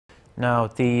Now,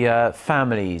 the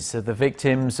families of the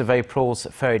victims of April's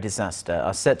ferry disaster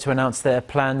are set to announce their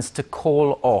plans to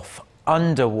call off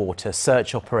underwater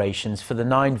search operations for the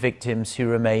 9 victims who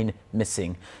remain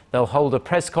missing. They'll hold a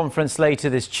press conference later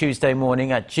this Tuesday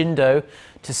morning at Jindo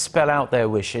to spell out their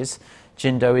wishes.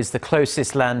 Jindo is the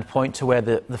closest land point to where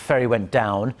the ferry went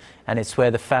down, and it's where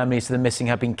the families of the missing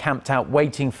have been camped out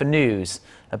waiting for news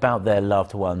about their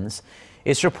loved ones.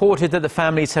 It's reported that the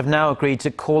families have now agreed to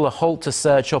call a halt to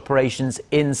search operations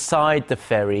inside the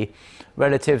ferry.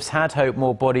 Relatives had hoped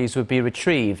more bodies would be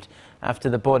retrieved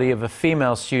after the body of a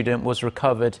female student was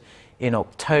recovered in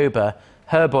October.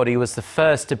 Her body was the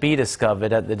first to be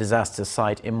discovered at the disaster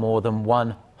site in more than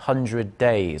 100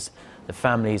 days. The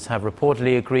families have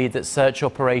reportedly agreed that search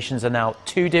operations are now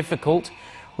too difficult,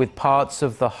 with parts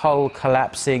of the hull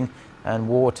collapsing and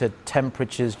water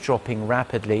temperatures dropping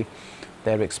rapidly.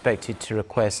 They're expected to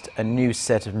request a new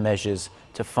set of measures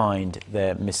to find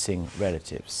their missing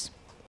relatives.